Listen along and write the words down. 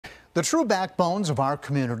The true backbones of our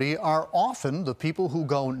community are often the people who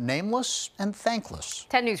go nameless and thankless.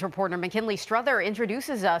 10 News reporter McKinley Strother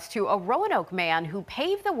introduces us to a Roanoke man who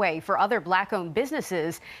paved the way for other Black-owned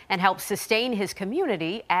businesses and helped sustain his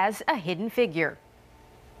community as a hidden figure.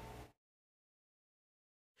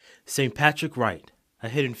 St. Patrick Wright, a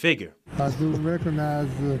hidden figure. I do recognize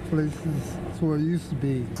the places where it used to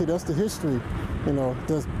be. See, that's the history,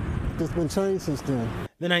 that's been changed since then.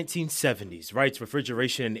 The 1970s, Wright's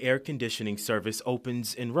refrigeration and air conditioning service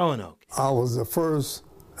opens in Roanoke. I was the first,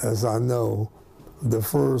 as I know,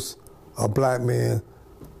 a Black man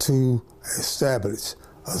to establish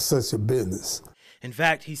such a business. In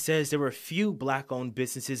fact, he says there were few Black-owned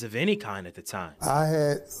businesses of any kind at the time. I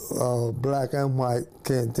had Black and white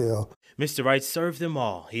clientele. Mr. Wright served them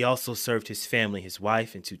all. He also served his family, his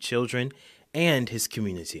wife and 2 children, and his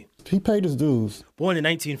community. He paid his dues. Born in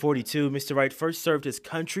 1942, Mr. Wright first served his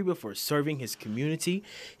country before serving his community.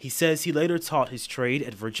 He says he later taught his trade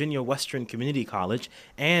at Virginia Western Community College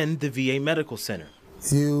and the VA Medical Center.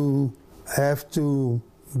 You have to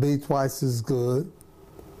be twice as good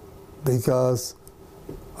because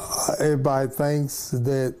everybody thinks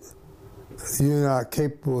that you're not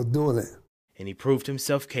capable of doing it. And he proved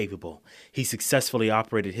himself capable. He successfully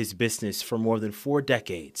operated his business for more than 4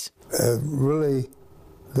 decades. It really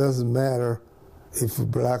doesn't matter if you're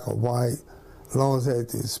Black or white, as long as you had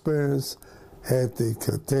the experience, had the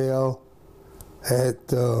clientele, had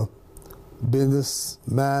business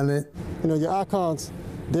minded. Your icons,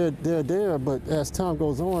 they're there, but as time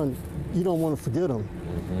goes on, you don't want to forget them.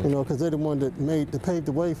 Because they're the one that paved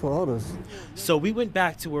the way for others. So we went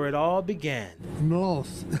back to where it all began.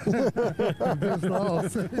 Lost. Just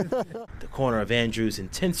lost. The corner of Andrews and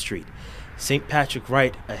 10th Street. St. Patrick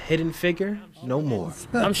Wright, a hidden figure, no more.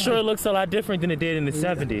 I'm sure it looks a lot different than it did in the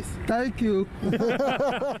 70s. Thank you.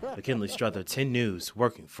 McKinley Strother, 10 News,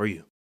 working for you.